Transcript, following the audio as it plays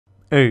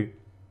Hey,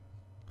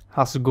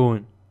 how's it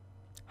going?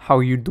 How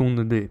are you doing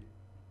today?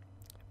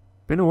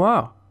 Been a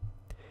while.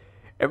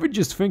 Ever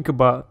just think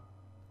about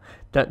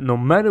that no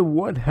matter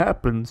what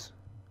happens,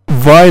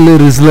 Violet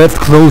is left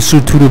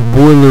closer to the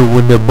boiler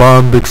when the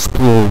bomb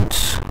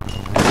explodes.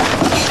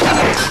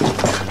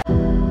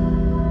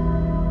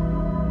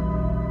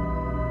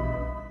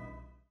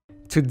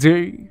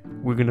 today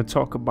we're gonna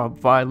talk about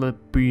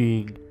Violet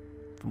being,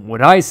 from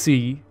what I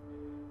see,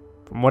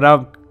 from what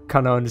I've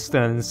kind of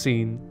understand and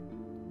seen,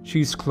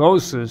 she's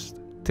closest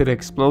to the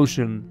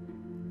explosion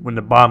when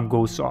the bomb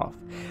goes off.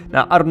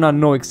 Now, I do not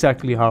know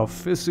exactly how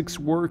physics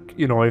work,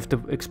 if the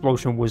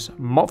explosion was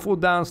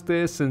muffled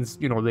downstairs since,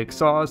 the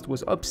exhaust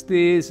was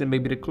upstairs and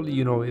maybe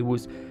it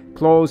was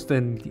closed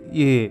and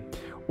yeah,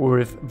 or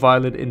if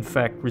Violet in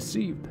fact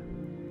received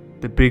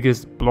the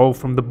biggest blow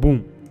from the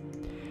boom.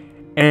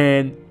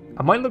 And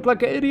I might look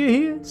like an idiot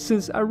here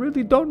since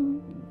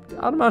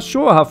I'm not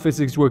sure how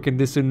physics work in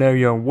this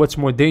scenario and what's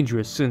more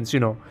dangerous since,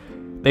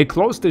 they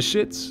closed the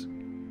shits.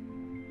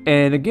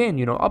 And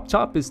again, up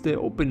top is the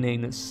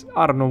openings.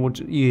 I don't know what,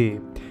 yeah.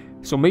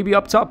 So maybe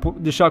up top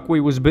the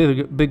shockwave was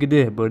bigger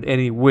there, but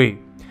anyway.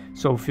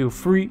 So feel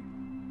free.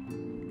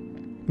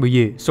 But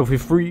yeah, so feel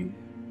free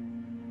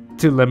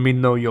to let me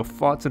know your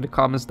thoughts in the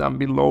comments down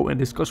below and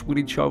discuss with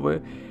each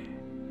other.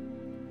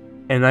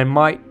 And I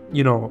might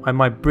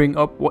bring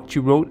up what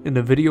you wrote in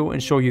the video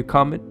and show you a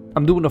comment.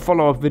 I'm doing a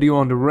follow-up video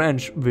on the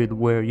ranch vid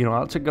where,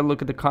 I'll take a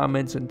look at the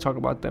comments and talk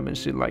about them and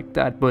shit like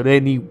that. But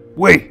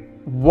anyway,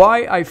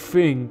 why I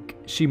think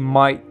she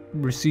might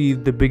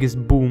receive the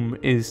biggest boom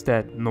is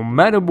that no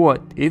matter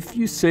what, if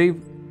you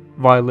save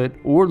Violet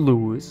or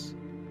Louis,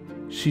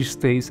 she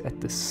stays at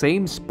the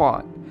same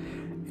spot.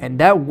 And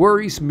that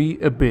worries me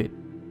a bit.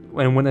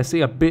 And when I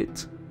say a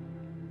bit,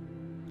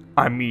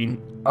 I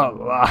mean a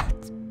lot.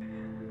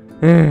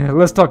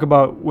 Let's talk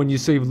about when you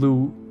save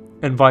Lou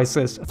and Vi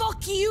says,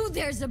 "Fuck you,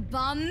 there's a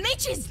bomb.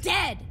 Mitch is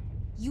dead.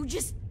 You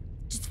just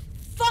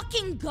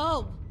fucking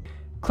go."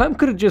 Clem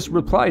could have just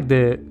replied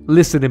there,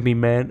 "Listen to me,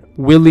 man.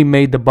 Willie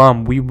made the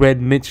bomb. We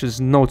read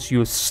Mitch's notes,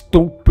 you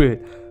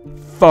stupid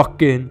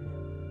fucking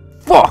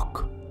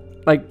fuck."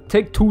 Like,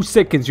 take 2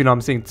 seconds,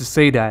 to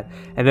say that.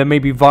 And then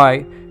maybe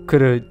Vi could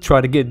have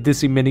tried to get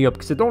Dizzy Minnie up,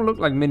 because it don't look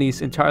like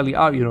Minnie's entirely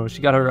out,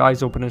 She got her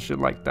eyes open and shit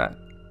like that.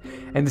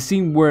 And the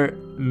scene where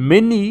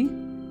Minnie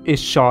is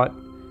shot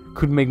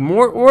could make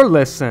more or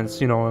less sense,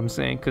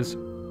 because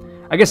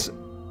I guess,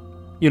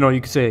 you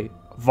could say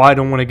Vi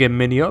don't want to get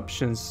Minnie up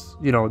since,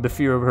 the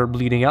fear of her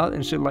bleeding out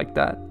and shit like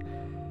that.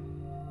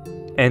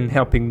 And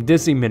helping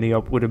Dizzy Minnie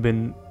up would have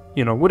been,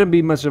 wouldn't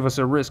be much of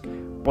a risk.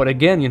 But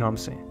again,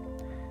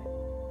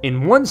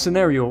 in one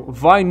scenario,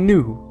 Vi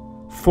knew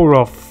for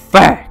a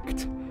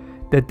fact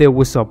that there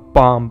was a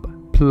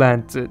bomb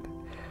planted.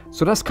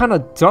 So that's kind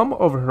of dumb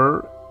of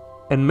her.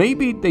 And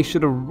maybe they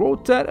should have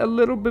wrote that a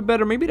little bit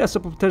better. Maybe that's a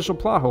potential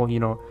plot hole,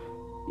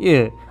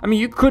 Yeah, I mean,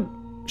 you could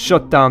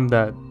shut down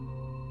that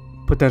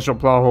potential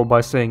plot hole by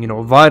saying,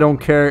 Vi don't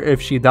care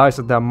if she dies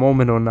at that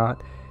moment or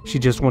not. She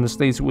just wants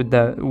to stay with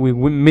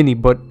Minnie.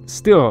 But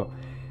still,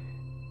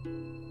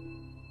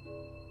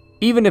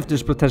 even if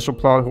there's potential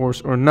plot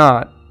holes or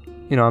not,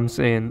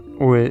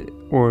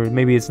 or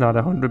maybe it's not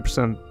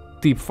 100%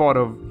 deep thought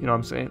of,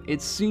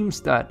 it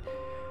seems that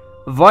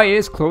Vi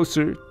is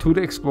closer to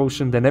the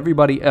explosion than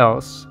everybody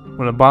else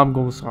when a bomb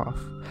goes off.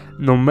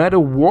 No matter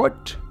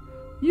what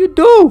you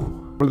do.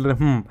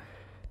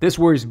 This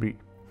worries me.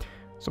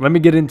 So let me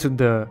get into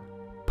the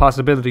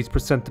possibilities,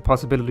 present the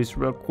possibilities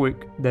real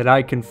quick that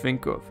I can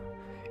think of.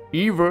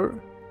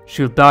 Either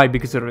she'll die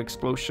because of the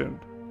explosion,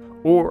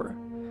 or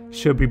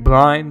she'll be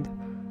blind,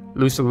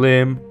 lose a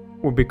limb,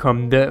 or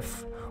become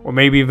deaf, or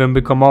maybe even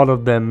become all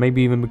of them,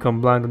 maybe even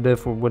become blind or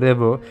deaf or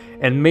whatever,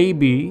 and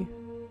maybe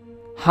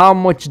how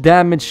much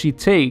damage she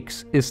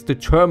takes is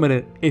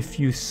determined if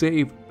you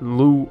save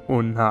Lou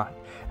or not.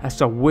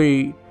 As a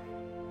way,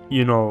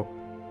 to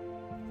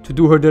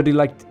do her dirty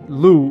like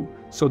Lou,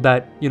 so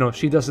that,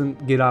 she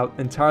doesn't get out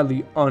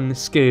entirely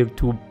unscathed,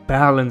 to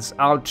balance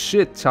out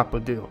shit type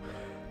of deal.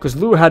 Because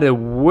Lou had it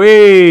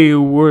way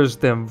worse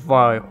than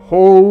Vi.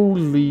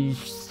 Holy.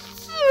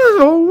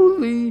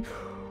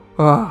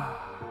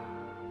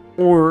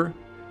 Or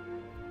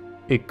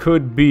it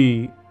could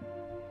be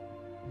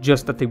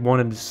just that they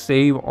wanted to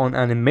save on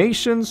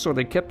animation, so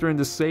they kept her in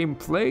the same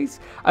place.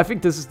 I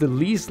think this is the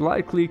least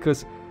likely,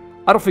 because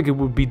I don't think it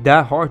would be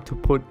that hard to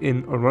put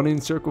in a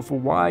running circle for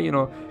Y,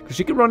 because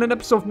she could run in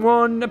episode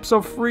 1,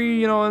 episode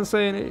 3,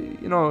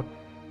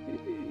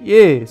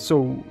 yeah,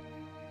 so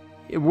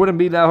it wouldn't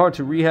be that hard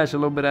to rehash a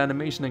little bit of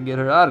animation and get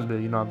her out of there,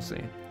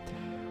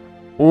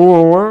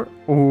 Or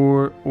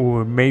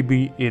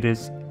maybe it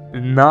is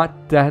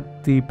not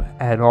that deep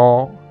at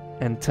all,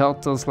 and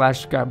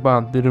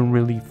Telltale/Skybound didn't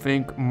really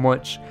think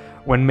much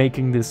when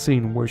making this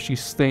scene where she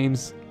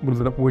stays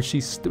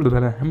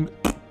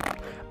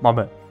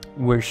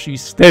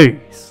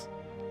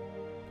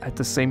at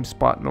the same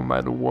spot no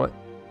matter what.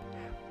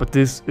 But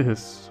this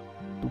is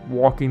The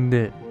Walking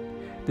Dead.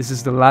 This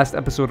is the last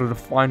episode of the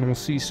final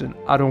season.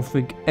 I don't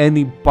think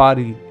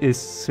anybody is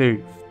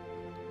safe.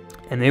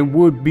 And it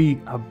would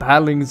be a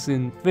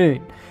balancing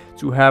thing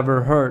to have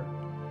her hurt,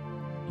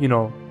 you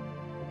know,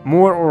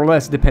 more or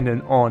less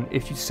dependent on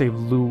if you save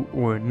Lou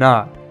or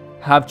not.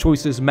 Have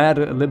choices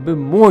matter a little bit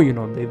more, you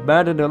know, they've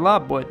mattered a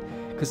lot, but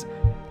because,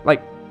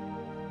 like,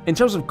 in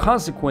terms of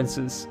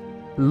consequences,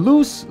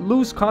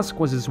 Lou's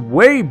consequences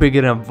way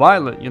bigger than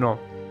Violet, you know.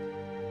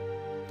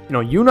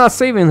 You not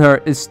saving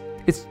her it's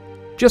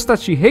just that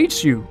she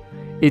hates you.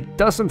 It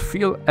doesn't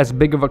feel as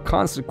big of a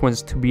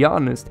consequence, to be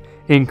honest,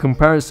 in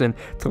comparison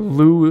to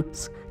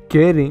Lou's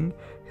getting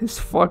his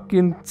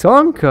fucking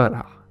tongue cut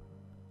out.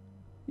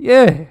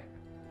 Yeah.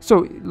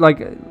 So, like,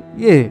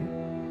 yeah.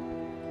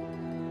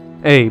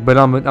 Hey, but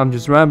I'm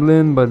just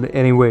rambling, but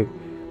anyway,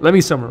 let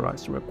me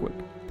summarize real quick.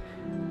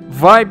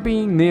 Vi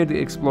being near the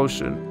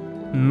explosion,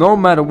 no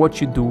matter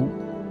what you do,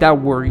 that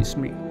worries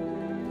me.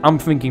 I'm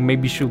thinking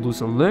maybe she'll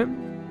lose a limb,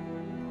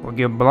 or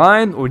get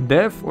blind, or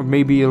deaf, or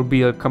maybe it'll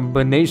be a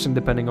combination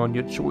depending on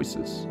your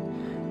choices.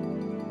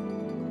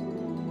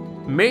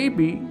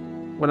 Maybe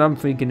what I'm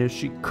thinking is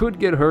she could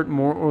get hurt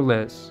more or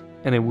less,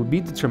 and it would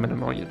be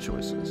determined on your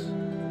choices.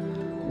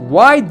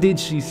 Why did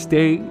she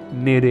stay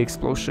near the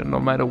explosion no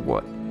matter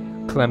what?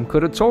 Clem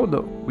could have told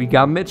her. We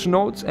got Mitch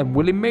notes and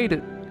Willie made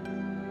it.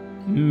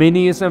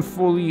 Minnie isn't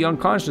fully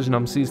unconscious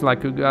now, sees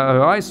like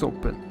her eyes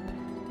open.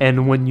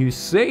 And when you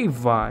say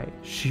Vi,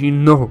 she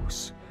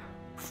knows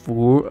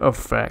for a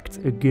fact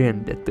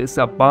again that there's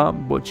a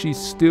bomb, but she's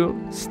still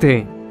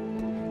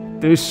staying.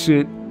 This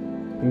shit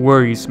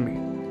worries me.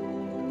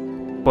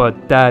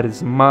 But that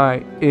is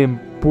my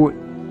input.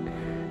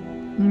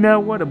 Now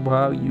what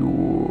about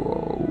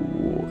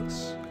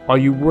yours? Are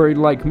you worried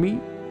like me?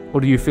 Or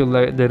do you feel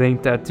like that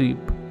ain't that deep?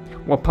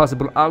 What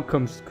possible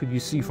outcomes could you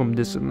see from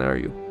this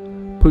scenario?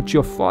 Put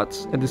your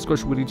thoughts and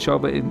discussion with each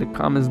other in the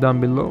comments down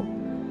below.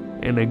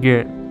 And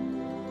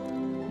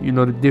again, you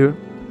know the deal.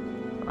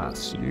 I'll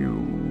see you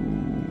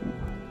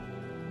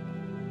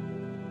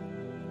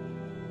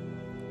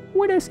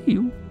when I see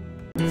you.